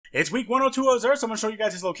It's week 102 of Xur, so I'm going to show you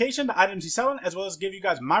guys his location, the items he's selling, as well as give you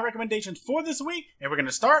guys my recommendations for this week. And we're going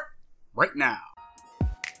to start right now.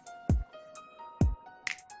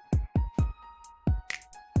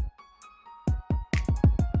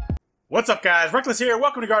 What's up, guys? Reckless here.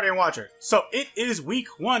 Welcome to Guardian Watcher. So it is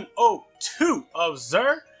week 102 of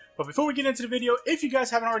Xur. But before we get into the video, if you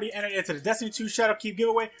guys haven't already entered into the Destiny 2 Shadowkeep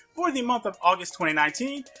giveaway for the month of August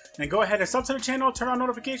 2019, then go ahead and sub to the channel, turn on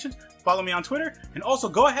notifications, follow me on Twitter, and also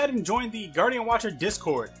go ahead and join the Guardian Watcher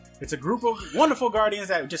Discord. It's a group of wonderful Guardians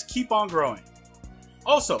that just keep on growing.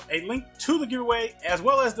 Also, a link to the giveaway as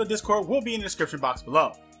well as the Discord will be in the description box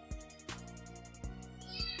below.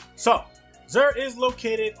 So, Xur is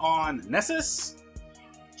located on Nessus,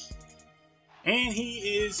 and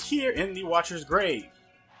he is here in the Watcher's Grave.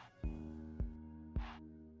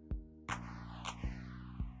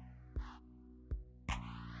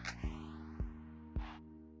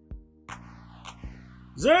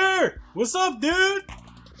 Xur! What's up, dude?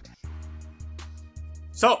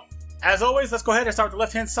 So, as always, let's go ahead and start with the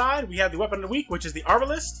left-hand side. We have the weapon of the week, which is the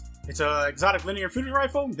Arbalist. It's an exotic linear fusion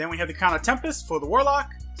rifle. Then we have the Crown of Tempest for the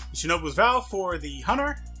Warlock, the Shinobu's Vow for the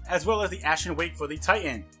Hunter, as well as the Ashen Wake for the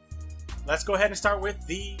Titan. Let's go ahead and start with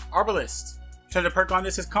the Arbalist. Treasure perk on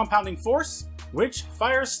this is Compounding Force, which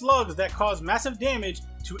fires slugs that cause massive damage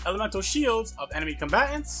to elemental shields of enemy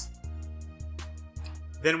combatants.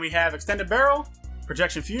 Then we have Extended Barrel,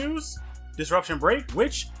 Projection Fuse, Disruption Break,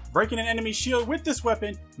 which breaking an enemy shield with this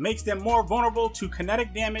weapon makes them more vulnerable to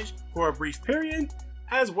kinetic damage for a brief period,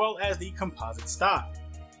 as well as the Composite Stock.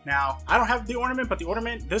 Now, I don't have the ornament, but the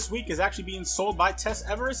ornament this week is actually being sold by Tess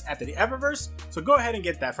Everest at the Eververse, so go ahead and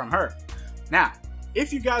get that from her. Now,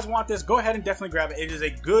 if you guys want this, go ahead and definitely grab it. It is a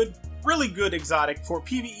good, really good exotic for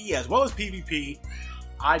PvE as well as PvP.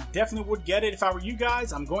 I definitely would get it if I were you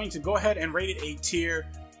guys. I'm going to go ahead and rate it a tier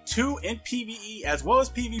 2 in PvE as well as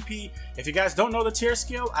PvP. If you guys don't know the tier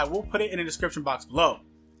scale, I will put it in the description box below.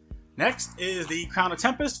 Next is the Crown of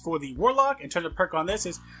Tempest for the Warlock, and treasure perk on this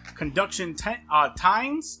is Conduction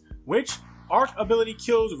Tines, which arc ability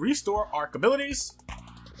kills restore arc abilities.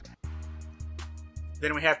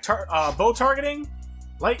 Then we have bow targeting,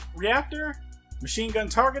 light reactor, machine gun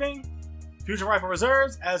targeting, fusion rifle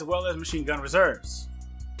reserves, as well as machine gun reserves.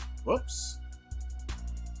 Whoops.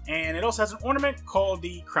 And it also has an ornament called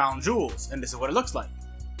the Crown Jewels, and this is what it looks like.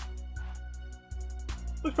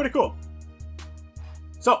 Looks pretty cool.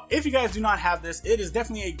 So, if you guys do not have this, it is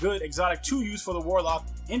definitely a good exotic to use for the Warlock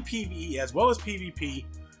in PvE as well as PvP.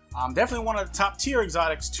 Definitely one of the top tier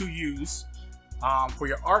exotics to use for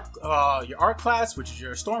your arc class, which is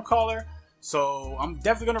your Stormcaller. So, I'm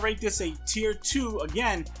definitely going to rate this a tier 2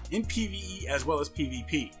 again in PvE as well as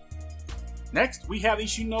PvP. Next, we have the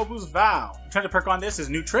Shinobu's Vow. The treasure perk on this is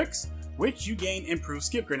New Tricks, which you gain improved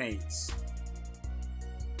skip grenades.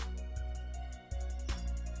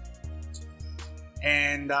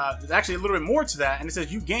 And there's actually a little bit more to that, and it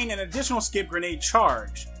says you gain an additional skip grenade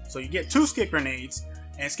charge. So you get 2 skip grenades,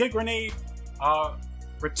 and skip grenade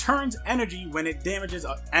returns energy when it damages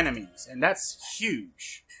enemies, and that's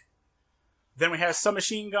huge. Then we have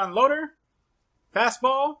Submachine Gun Loader,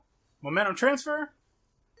 Fastball, Momentum Transfer,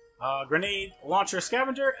 Grenade Launcher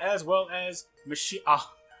Scavenger, as well as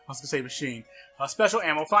Special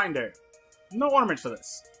Ammo Finder. No ornament for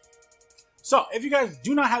this. So, if you guys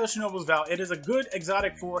do not have the Shinobu's Vow, it is a good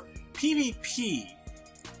exotic for PvP.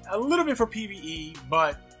 A little bit for PvE,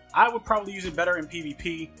 but I would probably use it better in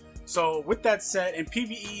PvP. So, with that said, in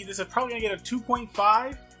PvE, this is probably going to get a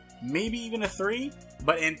 2.5, maybe even a 3.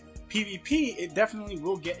 But in PvP, it definitely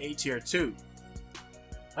will get a tier 2.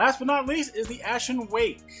 Last but not least is the Ashen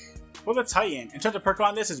Wake for the Titan. And treasure perk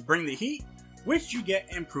on this is Bring the Heat, which you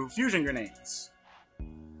get improved fusion grenades.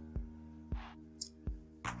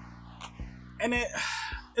 And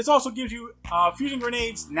it also gives you fusion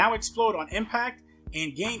grenades now explode on impact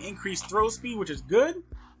and gain increased throw speed, which is good.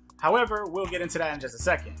 However, we'll get into that in just a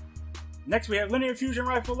second. Next, we have Linear Fusion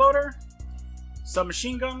Rifle Loader,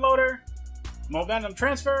 Submachine Gun Loader, Momentum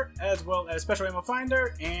Transfer, as well as Special Ammo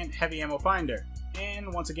Finder and Heavy Ammo Finder.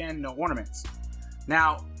 And once again, no ornaments.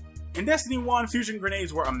 Now, in Destiny 1, fusion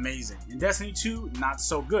grenades were amazing. In Destiny 2, not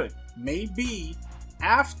so good. Maybe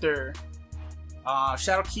after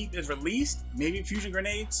Shadowkeep is released, maybe fusion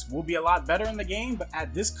grenades will be a lot better in the game, but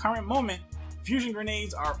at this current moment, fusion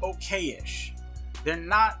grenades are okay-ish. They're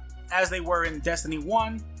not as they were in Destiny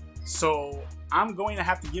 1, so I'm going to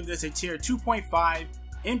have to give this a tier 2.5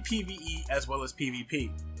 in PvE as well as PvP.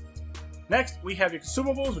 Next, we have your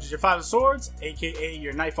consumables, which is your 5 of Swords, aka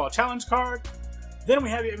your Nightfall Challenge card. Then we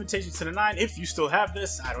have your Invitation to the Nine, if you still have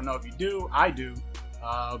this. I don't know if you do. I do,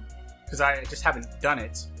 because I just haven't done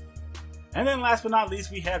it. And then last but not least,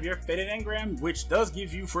 we have your Faded Engram, which does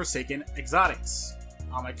give you Forsaken exotics,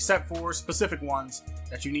 except for specific ones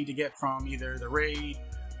that you need to get from either the raid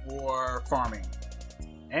or farming.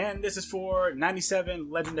 And this is for 97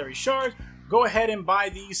 legendary shards. Go ahead and buy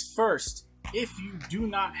these first if you do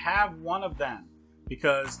not have one of them,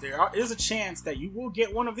 because there is a chance that you will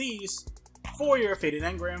get one of these for your Faded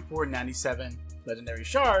Engram for 97 legendary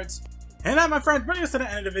shards. And that, my friends, brings us to the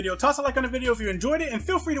end of the video. Toss a like on the video if you enjoyed it, and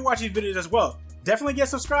feel free to watch these videos as well. Definitely get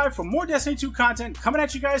subscribed for more Destiny 2 content coming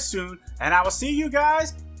at you guys soon, and I will see you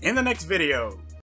guys in the next video.